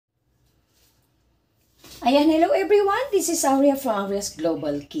Ayan, hello everyone! This is Aria from Aria's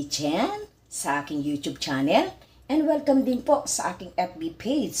Global Kitchen sa aking YouTube channel. And welcome din po sa aking FB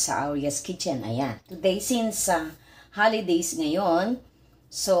page sa Aria's Kitchen. Ayan, today since holidays ngayon,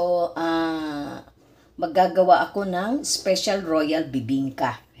 so maggagawa ako ng special royal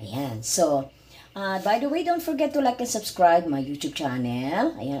bibingka. Ayan, so by the way, don't forget to like and subscribe my YouTube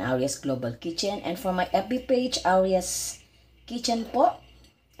channel. Ayan, Aria's Global Kitchen. And for my FB page, Aria's Kitchen po.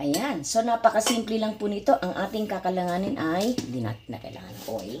 Ayan. So, napakasimple lang po nito. Ang ating kakailanganin ay, hindi natin na kailangan ng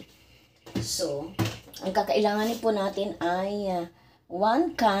oil. So, ang kakailanganin po natin ay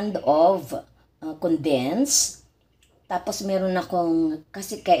 1 can of condensed. Tapos, meron akong,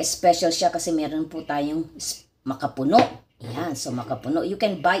 kasi kaya special siya kasi meron po tayong makapuno. Ayan. So, makapuno. You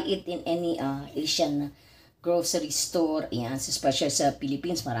can buy it in any Asian grocery store. Ayan. So, special sa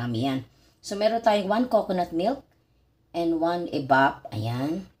Philippines. Marami yan. So, meron tayong 1 coconut milk and 1 evap.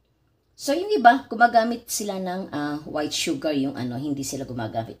 Ayan. So, yung iba, gumagamit sila ng white sugar, yung hindi sila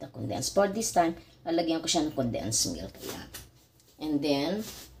gumagamit ng condensed. For this time, lalagyan ko siya ng condensed milk. Ayan. And then,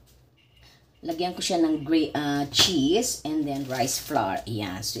 lagyan ko siya ng cheese and then rice flour.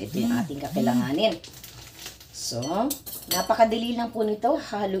 Ayan. So, ito yung ating kakailanganin. So, napakadali lang po nito.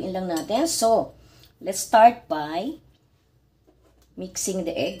 Haluin lang natin. So, let's start by mixing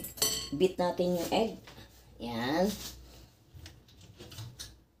the egg. Beat natin yung egg. Ayan.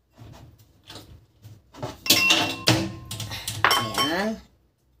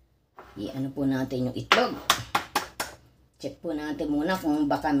 I-ano po natin yung itlog. Check po natin muna kung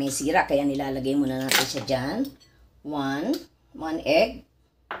baka may sira. Kaya nilalagay muna natin siya dyan. 1 egg.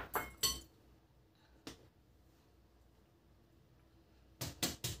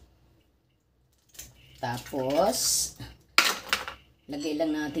 Tapos, lagay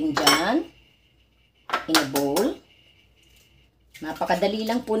lang natin dyan. In a bowl. Napakadali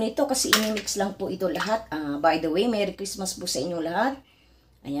lang po nito kasi inimix lang po ito lahat. By the way, Merry Christmas po sa inyong lahat.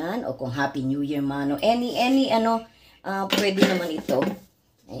 Ayan, o kung Happy New Year man, o any pwede naman ito.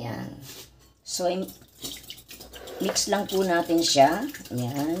 Ayan. So, mix lang po natin siya.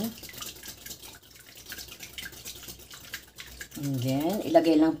 Ayan. And then,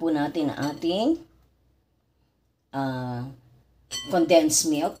 ilagay lang po natin ang ating condensed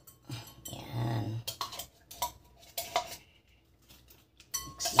milk. Ayan.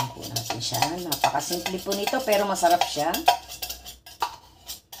 Mix lang po natin siya. Napakasimple po nito, pero masarap siya.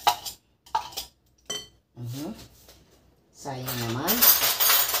 Sayang naman.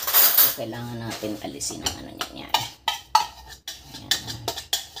 So, kailangan natin alisin ang niya. Ayan.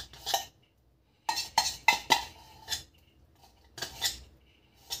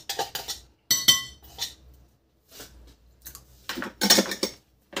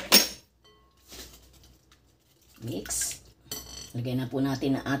 Mix. Lagay na po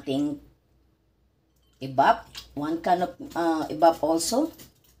natin ang ating evap. 1 can of evap also.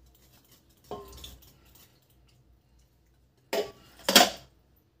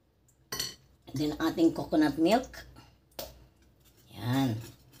 Then, ating coconut milk. Yan.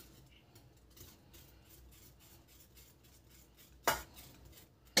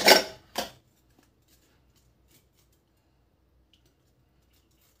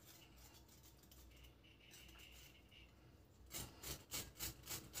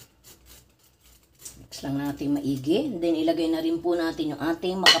 Mix lang natin maigi. Then, ilagay na rin po natin yung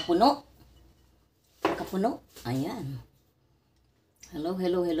ating makapuno. Makapuno. Ayan. Hello,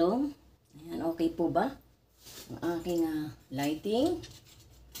 hello, hello. Ayan, okay po ba? Ang aking lighting.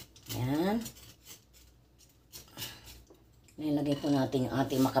 Ayan. Nilagay po natin yung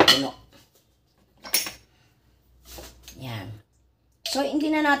ating makapuno. Ayan. So,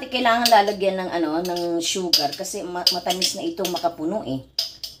 hindi na natin kailangan lalagyan ng ng sugar kasi matamis na itong makapuno eh.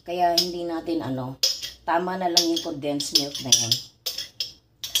 Kaya hindi natin tama na lang yung condensed milk na yun.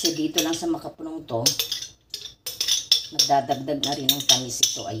 Kasi dito lang sa makapunong to, nagdadagdag na rin ng tamis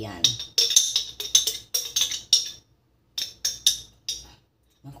ito. Ayan.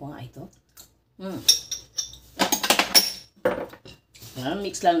 Ako nga ito.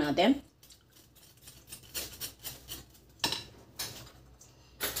 Mix lang natin.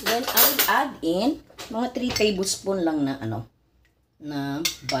 Then, I will add in mga 3 tablespoon lang na na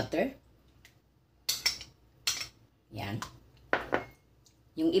butter. Yan.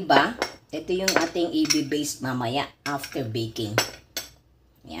 Yung iba, ito yung ating i-baste mamaya after baking.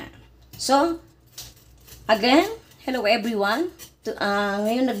 Yan. So, again, hello everyone.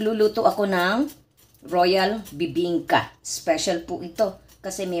 Ngayon nagluluto ako ng royal bibingka. Special po ito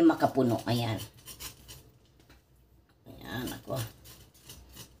kasi may makapuno. Ayan. Ayan ako.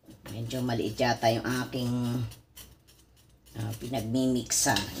 Medyo maliit yata yung aking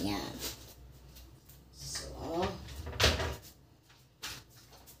pinagmimiksa. Ayan. So,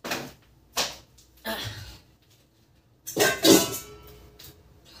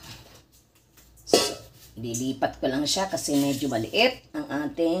 Lilipat ko lang siya kasi medyo maliit ang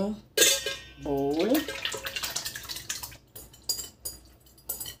ating bowl.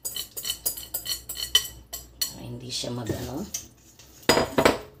 Hindi siya mag-ano.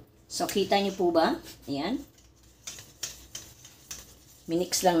 So, kita niyo po ba? Ayan.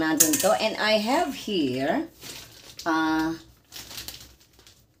 Minix lang natin to. And I have here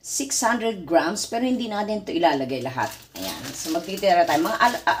 600 grams, pero hindi natin to ilalagay lahat. Ayan. So, magtitira tayo. Mga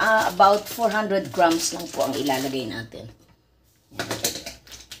about 400 grams lang po ang ilalagay natin.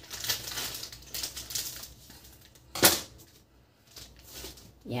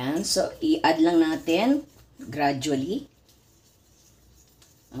 Ayan. So, i-add lang natin gradually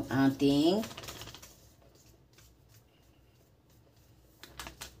ang ating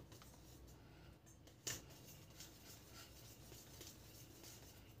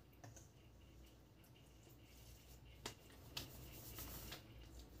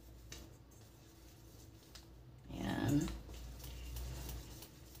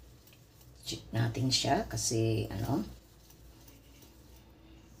check natin siya kasi ano.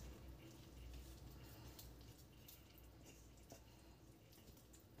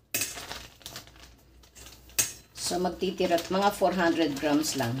 So magtitira mga 400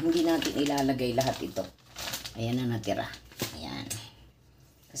 grams lang. Hindi natin ilalagay lahat ito. Ayan na natira. Ayan.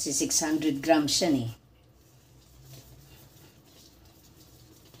 Kasi 600 grams yan eh.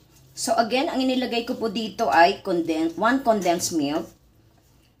 So again, ang inilagay ko po dito ay 1 condensed milk,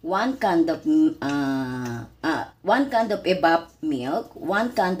 1 can of 1 can of evap milk,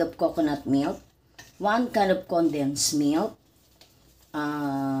 1 can of coconut milk, 1 can of condensed milk,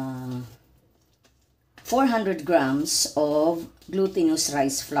 400 grams of glutinous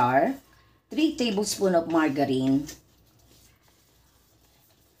rice flour, 3 tablespoons of margarine,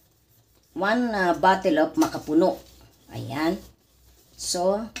 1 bottle of makapuno. Ayan.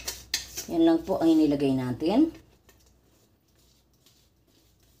 So, yan lang po ang inilagay natin.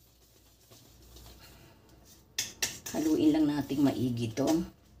 Haluin lang natin maigi ito.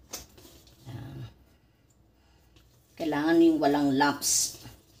 Kailangan yung walang lumps.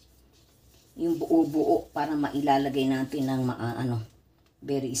 Yung buo-buo para mailalagay natin ng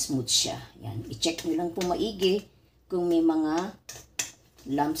very smooth siya. Yan. I-check nyo lang po maigi kung may mga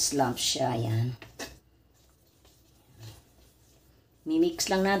lumps siya. Yan. Mimix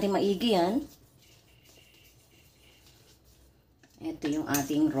lang natin maigi yan. Ito yung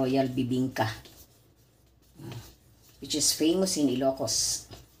ating Royal Bibingka, which is famous in Ilocos.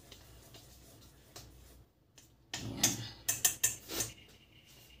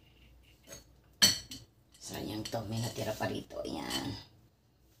 Sayang to, may natira pa rito. Ayan.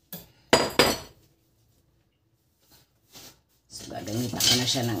 So, gagamitan ko na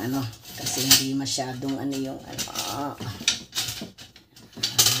siya ng kasi hindi masyadong yung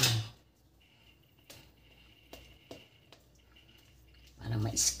para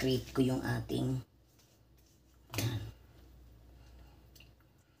ma-scrape ko yung ating ayan.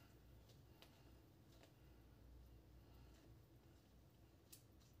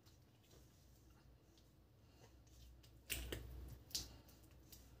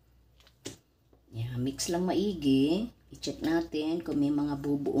 Mix lang maigi. I-check natin kung may mga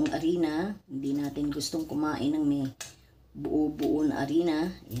bubuong arena. Hindi natin gustong kumain ng may buo-buo na arena.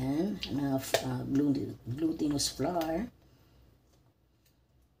 Yan. Glutinous flour.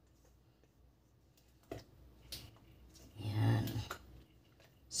 Yan.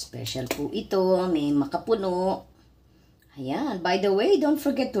 Special po ito. May makapuno. Ayan. By the way, don't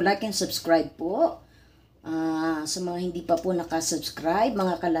forget to like and subscribe po. Sa mga hindi pa po nakasubscribe,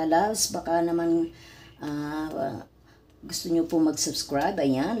 mga kalalabs, baka naman gusto nyo po mag-subscribe.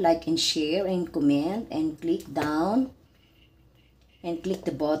 Ayan, like and share and comment and click down and click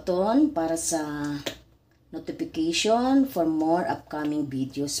the button para sa notification for more upcoming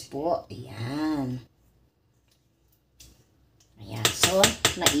videos po. Ayan. Ayan, so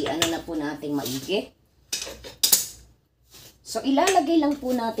naiano na po natin maigi. So ilalagay lang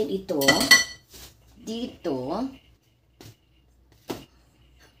po natin ito dito.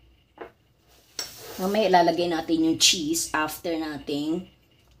 Mamaya ilalagay natin yung cheese after nating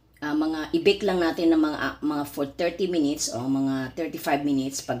i-bake lang natin ng mga for 30 minutes o mga 35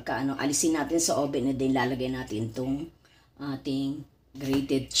 minutes pagka alisin natin sa oven na din lalagay natin itong ating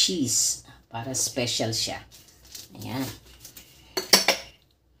grated cheese para special siya. Ayan.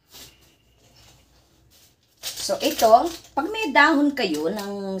 So ito, pag may dahon kayo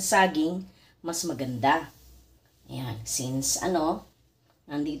ng saging, mas maganda. Ayan, since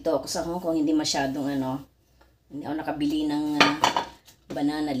nandito ako sa Hong Kong, hindi masyadong hindi ako nakabili ng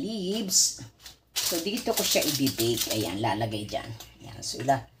banana leaves. So dito ko siya i-bake. Ayan, lalagay dyan. Ayan, so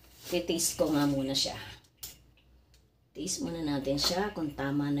titaste ko nga muna siya. Taste muna natin siya kung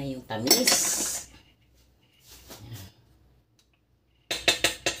tama na yung tamis.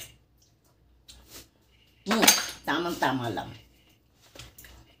 Tamang-tama lang.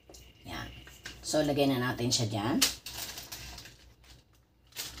 Yan. So, lagay na natin siya dyan.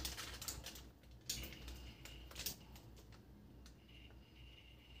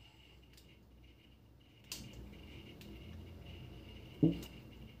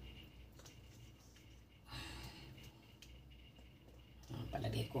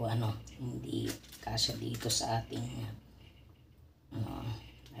 Palagay ko hindi kasya dito sa ating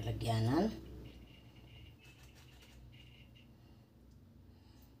lalagyanan.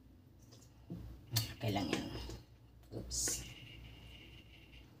 Okay lang yan. Oops.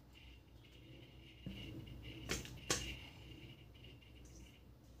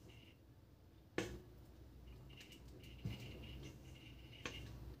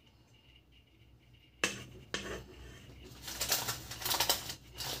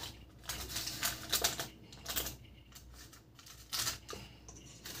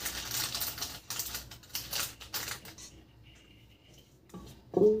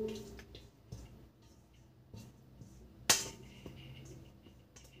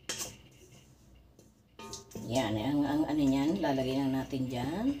 Yan, ang ano niyan, lalagay lang natin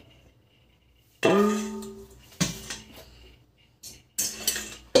dyan.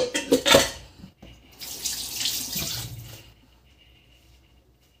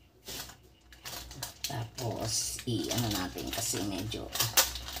 Tapos, ano natin kasi medyo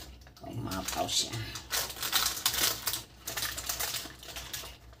umapaw siya.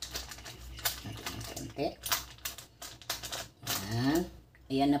 Natin ng konti. Yan.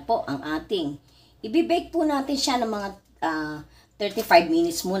 Ayan na po ang ating i-bake po natin siya ng mga 35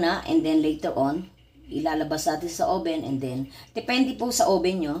 minutes muna, and then later on, ilalabas natin sa oven, and then, depende po sa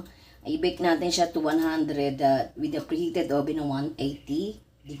oven nyo, i-bake natin siya to 100 with the preheated oven ng 180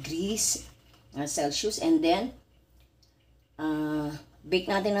 degrees Celsius, and then, bake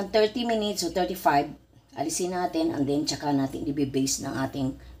natin ng 30 minutes o 35, alisin natin, and then, tsaka natin i-base ng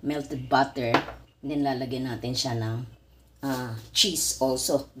ating melted butter, and then, lalagyan natin siya ng cheese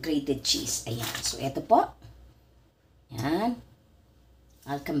also, grated cheese. Ayan. So, ito po. Ayan.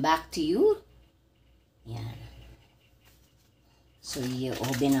 I'll come back to you. Ayan. So,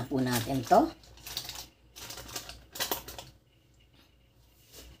 i-oven na po natin to.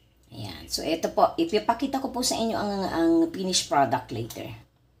 Ayan. So, ito po. Ipapakita ko po sa inyo ang finished product later.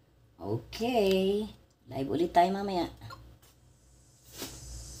 Okay. Live ulit tayo mamaya.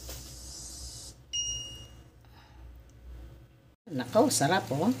 Nakaw,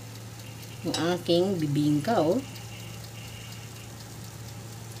 sarap oh. Yung aking bibingka oh.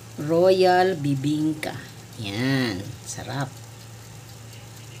 Royal Bibingka. Yan, sarap.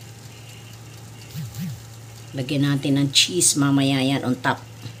 Lagyan natin ng cheese mamaya yan on top.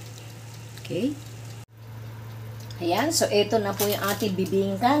 Okay? Ayan, so ito na po yung ating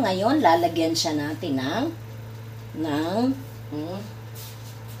bibingka. Ngayon, lalagyan siya natin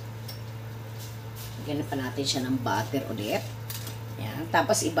lagyan pa natin siya ng butter ulit. Yan.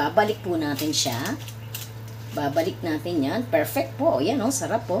 Tapos, ibabalik po natin siya. Babalik natin yan. Perfect po. Yan, oh.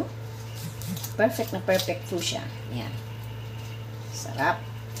 Sarap po. Perfect na perfect po siya. Yan. Sarap.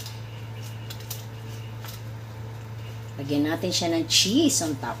 Lagyan natin siya ng cheese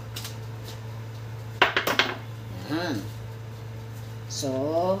on top. Yan. So,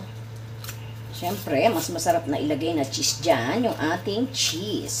 syempre, mas masarap na ilagay na cheese dyan, yung ating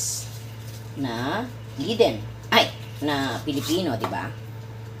cheese na hidden. Ay! Na Pilipino, di ba?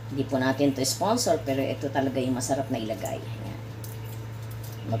 Hindi po natin to sponsor, pero ito talaga yung masarap na ilagay. Ayan.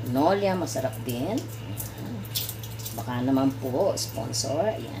 Magnolia, masarap din. Ayan. Baka naman po, sponsor.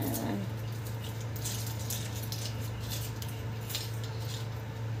 Ayan.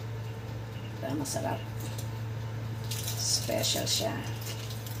 Diba, masarap. Special siya.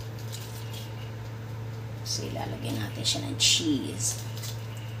 So, ilalagay natin siya ng cheese.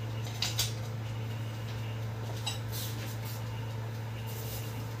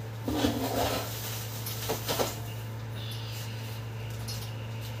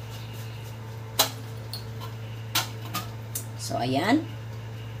 So, ayan.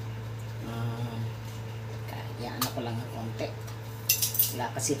 Kaya ko lang ng konti.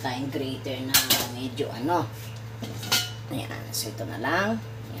 Wala kasi tayong grater na medyo Ayan. So, ito na lang.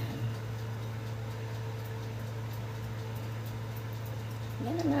 Ayan.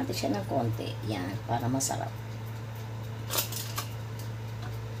 Ayan na natin siya ng konti. Ayan. Para masarap.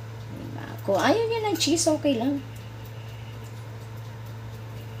 Diba? Kung ayaw niya ng cheese, okay lang.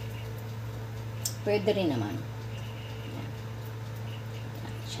 Pwede rin naman. Ayan.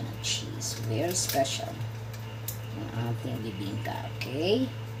 Ayan siya ng cheese. Very special. ang ating bibingka. Okay?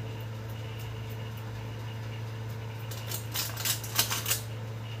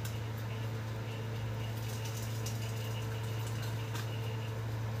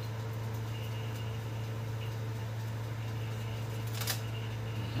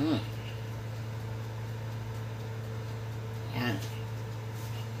 Yan.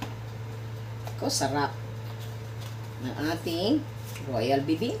 Ako, sarap ng ating royal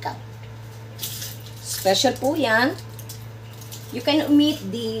bibingka. Special po yan. You can omit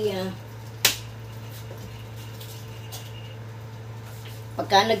the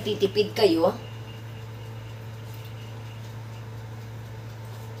pagka nagtitipid kayo,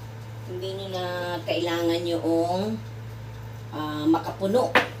 hindi nyo na kailangan yung makapuno.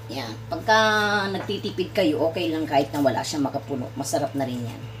 Yan. Pagka nagtitipid kayo, okay lang kahit na wala siyang makapuno. Masarap na rin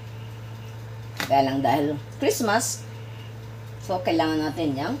yan. Kaya lang dahil Christmas, so kailangan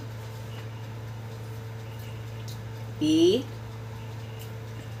natin yan.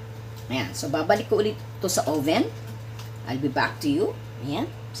 Ayan. So babalik ko ulit to sa oven. I'll be back to you. Ayan.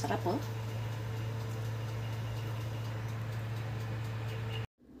 Sarap po.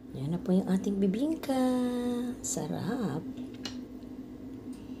 Yan na po yung ating bibingka. Sarap.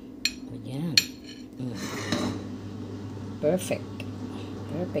 Ayan. Perfect.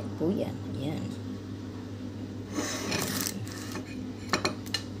 Perfect po yan. Ayan.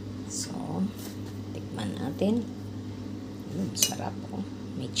 So, tikman natin. Sarap po.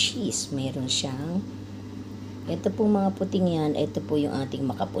 May cheese. Mayroon siyang ito po mga puting yan. Ito po yung ating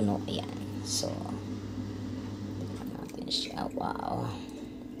makapuno. Ayan. So, tikman natin siya. Wow.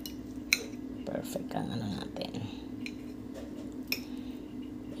 Perfect ang ano natin.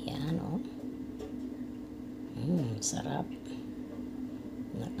 Ayan, oh. Sarap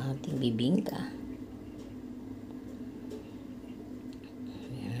ng ating bibingka.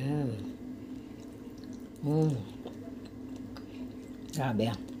 Ayan.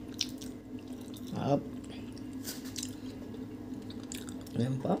 Grabe ah. Up.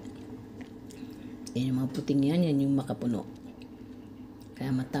 Ayan po. Yan yung mga puting yan. Yan yung makapuno.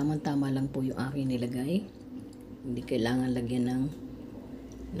 Kaya matamang-tama lang po yung aking nilagay. Hindi kailangan lagyan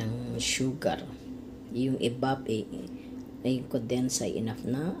ng sugar. Yung evap ay condense ay enough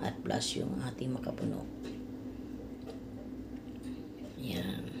na at plus yung ating makapuno.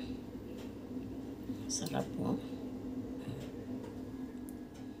 Yan. Sarap po.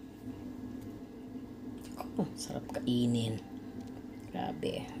 Oh, sarap kainin.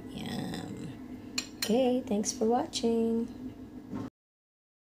 Grabe. Yan. Okay, thanks for watching.